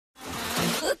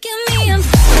Look at me, I'm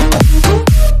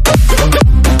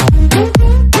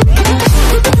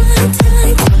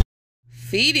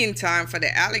feeding time for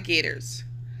the alligators.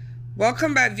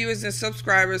 Welcome back, viewers and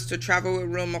subscribers, to Travel with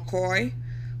Real McCoy.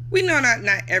 We know that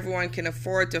not everyone can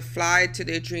afford to fly to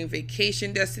their dream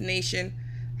vacation destination.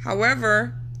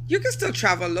 However, you can still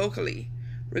travel locally.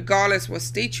 Regardless what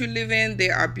state you live in,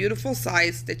 there are beautiful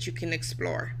sites that you can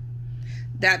explore.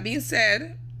 That being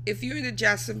said, if you're in the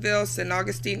Jacksonville, St.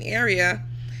 Augustine area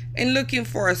and looking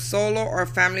for a solo or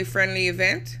family-friendly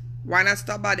event, why not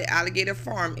stop by the Alligator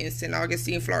Farm in St.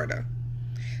 Augustine, Florida?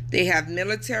 They have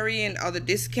military and other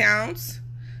discounts,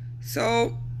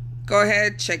 so go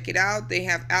ahead, check it out. They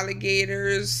have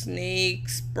alligators,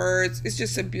 snakes, birds. It's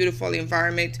just a beautiful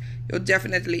environment. You'll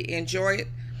definitely enjoy it.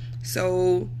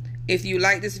 So if you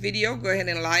like this video, go ahead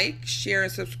and like, share,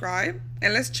 and subscribe.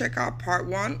 And let's check out part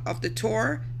 1 of the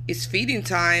tour. It's feeding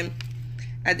time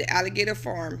at the Alligator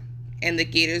Farm, and the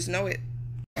gators know it.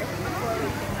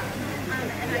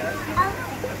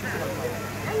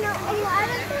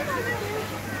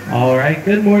 All right,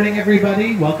 good morning,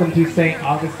 everybody. Welcome to St.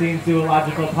 Augustine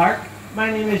Zoological Park.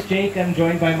 My name is Jake. I'm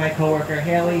joined by my coworker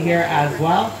Haley here as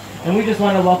well. And we just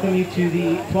want to welcome you to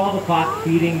the 12 o'clock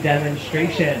feeding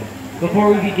demonstration.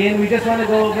 Before we begin, we just want to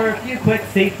go over a few quick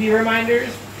safety reminders.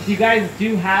 If you guys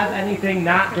do have anything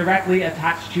not directly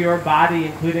attached to your body,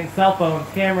 including cell phones,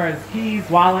 cameras, keys,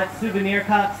 wallets, souvenir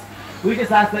cups, we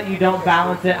just ask that you don't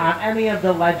balance it on any of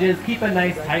the ledges. Keep a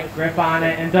nice tight grip on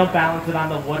it, and don't balance it on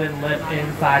the wooden lip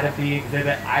inside of the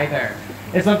exhibit either.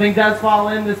 If something does fall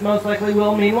in, this most likely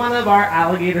will mean one of our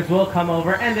alligators will come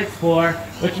over and explore,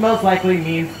 which most likely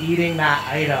means eating that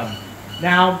item.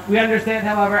 Now, we understand,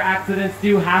 however, accidents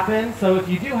do happen, so if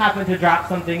you do happen to drop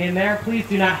something in there, please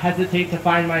do not hesitate to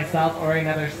find myself or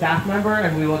another staff member,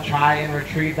 and we will try and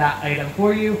retrieve that item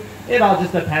for you. It all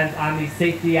just depends on the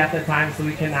safety at the time, so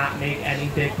we cannot make any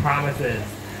big promises.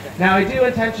 Now, I do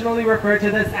intentionally refer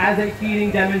to this as a feeding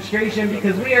demonstration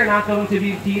because we are not going to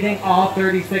be feeding all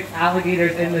 36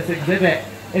 alligators in this exhibit.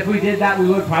 If we did that, we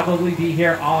would probably be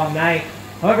here all night.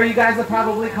 However, you guys have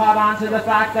probably caught on to the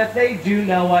fact that they do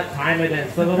know what time it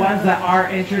is. So the ones that are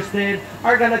interested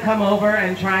are going to come over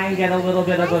and try and get a little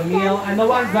bit of a meal. And the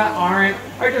ones that aren't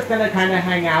are just going to kind of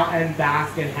hang out and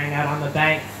bask and hang out on the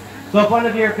banks. So if one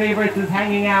of your favorites is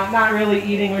hanging out, not really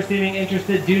eating or seeming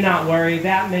interested, do not worry.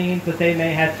 That means that they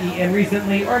may have eaten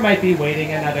recently or might be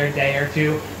waiting another day or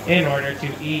two in order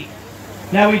to eat.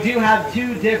 Now, we do have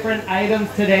 2 different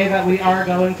items today that we are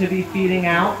going to be feeding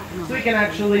out, so we can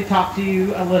actually talk to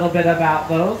you a little bit about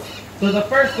those. So the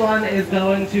first one is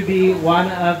going to be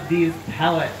one of these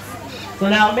pellets. So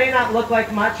now, it may not look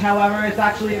like much, however, it's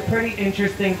actually a pretty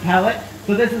interesting pellet.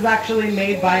 So this is actually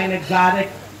made by an exotic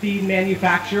feed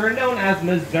manufacturer known as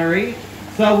Missouri.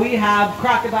 So we have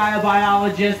crocodile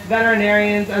biologists,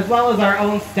 veterinarians, as well as our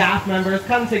own staff members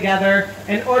come together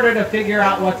in order to figure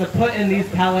out what to put in these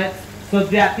pellets, so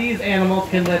that these animals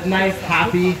can live nice,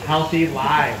 happy, healthy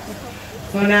lives.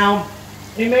 So now,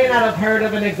 you may not have heard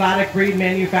of an exotic breed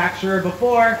manufacturer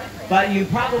before, but you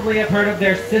probably have heard of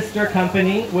their sister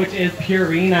company, which is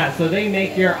Purina. So they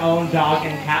make your own dog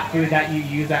and cat food that you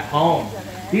use at home.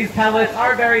 These pellets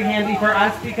are very handy for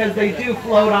us because they do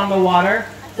float on the water,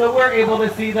 so we're able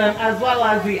to see them, as well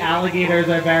as the alligators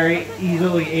are very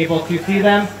easily able to see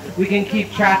them. We can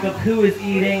keep track of who is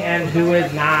eating and who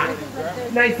is not,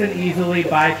 nice and easily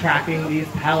by tracking these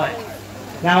pellets.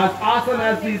 Now, as awesome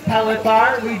as these pellets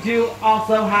are, we do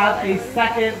also have a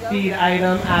second feed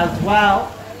item as well,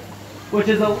 which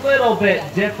is a little bit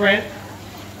different,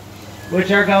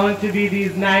 which are going to be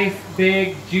these nice,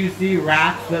 big, juicy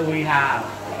rats that we have.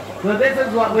 So this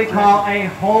is what we call a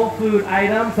whole food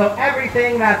item. So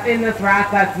everything that's in this rat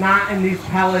that's not in these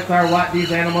pellets are what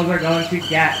these animals are going to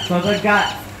get. So the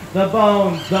guts, the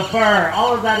bones, the fur,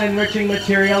 all of that enriching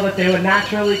material that they would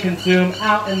naturally consume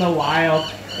out in the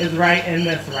wild is right in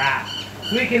this rat.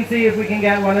 So we can see if we can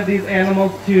get one of these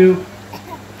animals to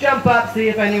jump up, see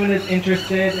if anyone is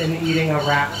interested in eating a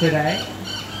rat today.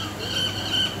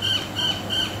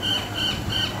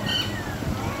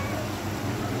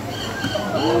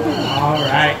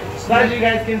 Alright, so as you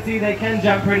guys can see, they can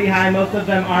jump pretty high. Most of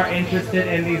them are interested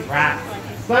in these rats.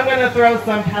 So I'm going to throw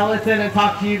some pellets in and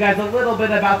talk to you guys a little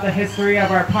bit about the history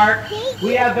of our park.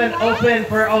 We have been open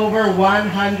for over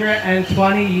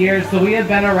 120 years, so we have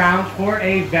been around for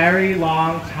a very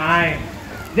long time.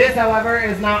 This, however,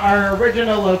 is not our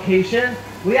original location.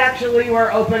 We actually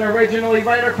were open originally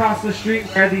right across the street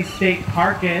where the state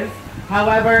park is.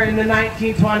 However, in the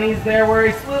 1920s, there were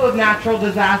a slew of natural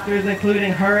disasters,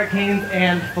 including hurricanes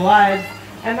and floods,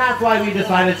 and that's why we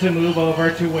decided to move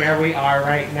over to where we are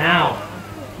right now.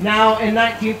 Now, in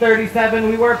 1937,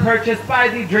 we were purchased by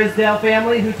the Drysdale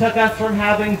family, who took us from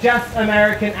having just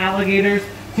American alligators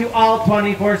to all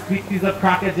 24 species of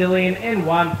crocodilian in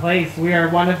one place. We are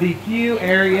one of the few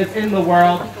areas in the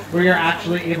world where you're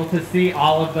actually able to see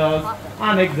all of those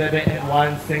on exhibit in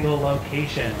one single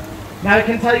location. Now, I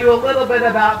can tell you a little bit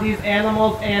about these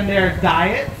animals and their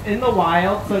diets in the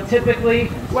wild. So typically,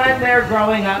 when they're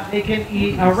growing up, they can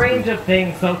eat a range of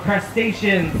things. So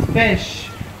crustaceans, fish,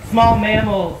 small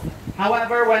mammals.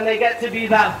 However, when they get to be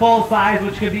that full size,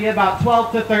 which could be about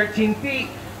 12 to 13 feet,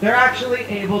 they're actually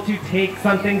able to take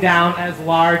something down as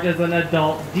large as an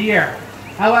adult deer.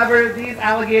 However, these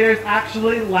alligators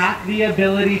actually lack the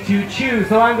ability to chew.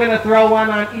 So I'm going to throw one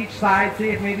on each side, see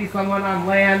if maybe someone on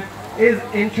land is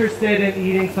interested in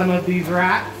eating some of these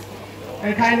rats,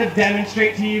 and kind of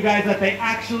demonstrate to you guys that they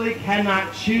actually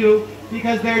cannot chew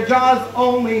because their jaws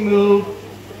only move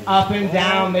up and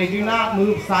down. They do not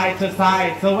move side to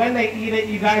side. So when they eat it,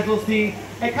 you guys will see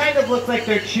it kind of looks like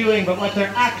they're chewing, but what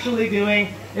they're actually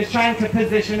doing is trying to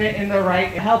position it in the right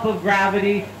help of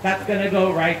gravity that's going to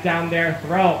go right down their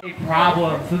throat. A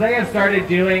problem. So they have started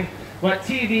doing what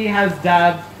TV has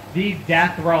dubbed the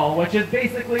death roll, which is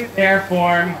basically their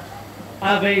form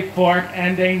of a fork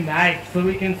and a knife. So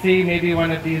we can see maybe one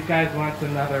of these guys wants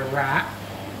another rat.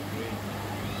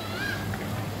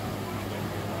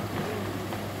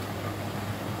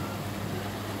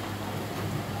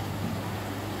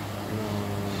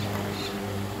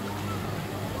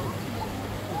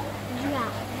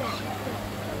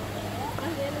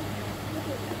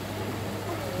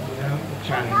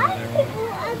 Trying another one.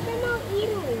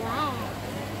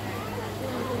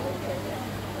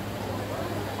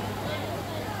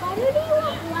 Why do they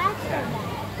want black so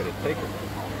bad? But it take it.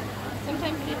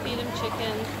 Sometimes they feed them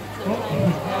chicken.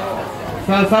 Sometimes.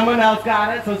 So someone else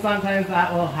got it, so sometimes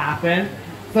that will happen.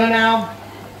 So now,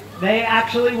 they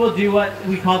actually will do what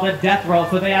we call the death roll.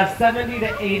 So they have 70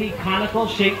 to 80 conical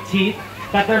shaped teeth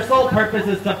that their sole purpose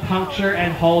is to puncture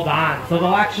and hold on. So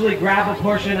they'll actually grab a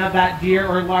portion of that deer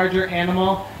or larger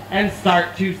animal and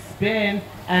start to spin,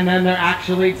 and then they're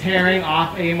actually tearing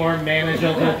off a more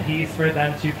manageable piece for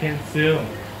them to consume.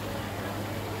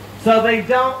 So they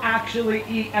don't actually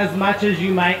eat as much as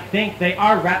you might think. They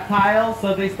are reptiles,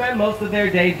 so they spend most of their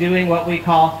day doing what we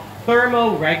call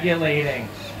thermoregulating.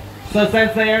 So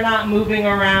since they are not moving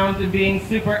around and being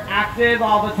super active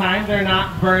all the time, they're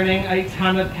not burning a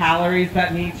ton of calories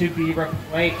that need to be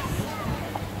replaced.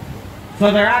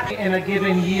 So they're actually in a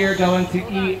given year going to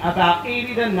eat about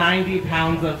 80 to 90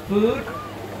 pounds of food.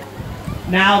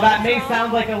 Now that may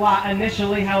sound like a lot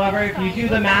initially, however, if you do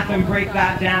the math and break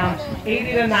that down,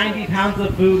 80 to 90 pounds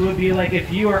of food would be like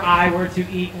if you or I were to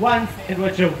eat one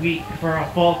sandwich a week for a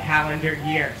full calendar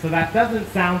year. So that doesn't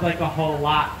sound like a whole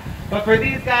lot. But for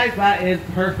these guys, that is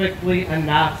perfectly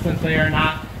enough since they are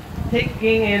not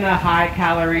taking in a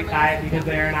high-calorie diet because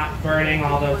they are not burning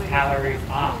all those calories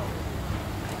off.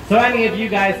 So any of you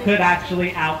guys could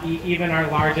actually out-eat even our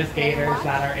largest gators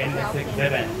that are in this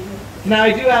exhibit. Now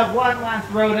I do have one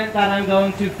last rodent that I'm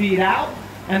going to feed out.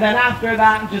 And then after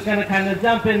that, I'm just going to kind of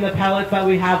dump in the pellets that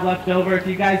we have left over. If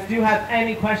you guys do have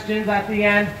any questions at the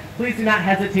end, please do not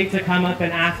hesitate to come up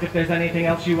and ask if there's anything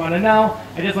else you want to know.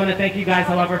 I just want to thank you guys,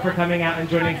 however, for coming out and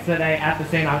joining us today at the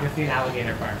St. Augustine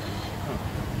Alligator Farm.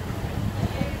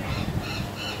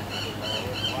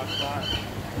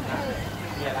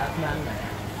 Yeah, that's not nice.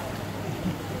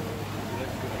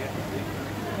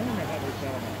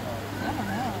 I don't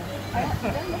know. It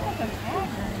doesn't look like a tag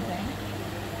or anything.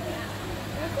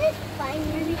 This is funny.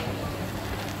 He's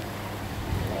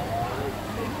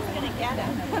gonna get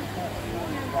him.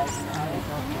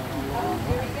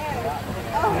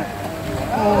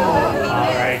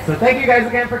 Alright, so thank you guys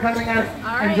again for coming out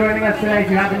and joining us today.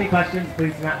 If you have any questions,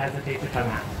 please do not hesitate to come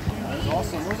out. That's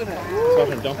awesome, wasn't it? So I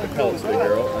can dump the pellets, big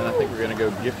girl, and I think we're gonna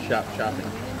go gift shop shopping.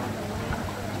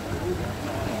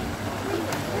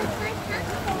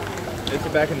 It's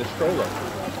back in the stroller.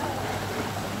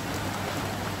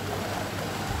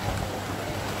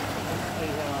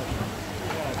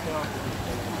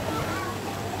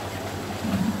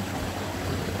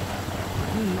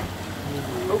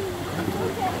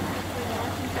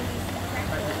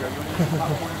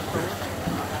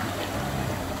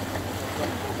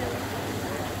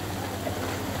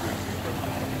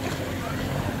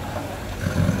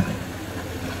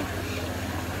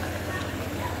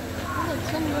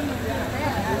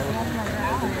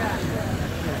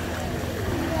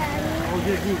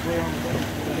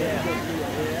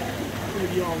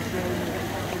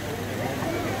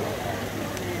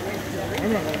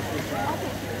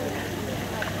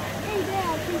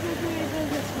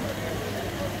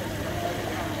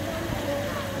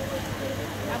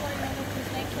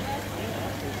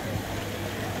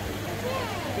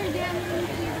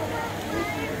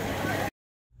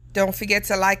 Don't forget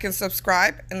to like and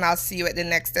subscribe, and I'll see you at the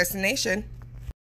next destination.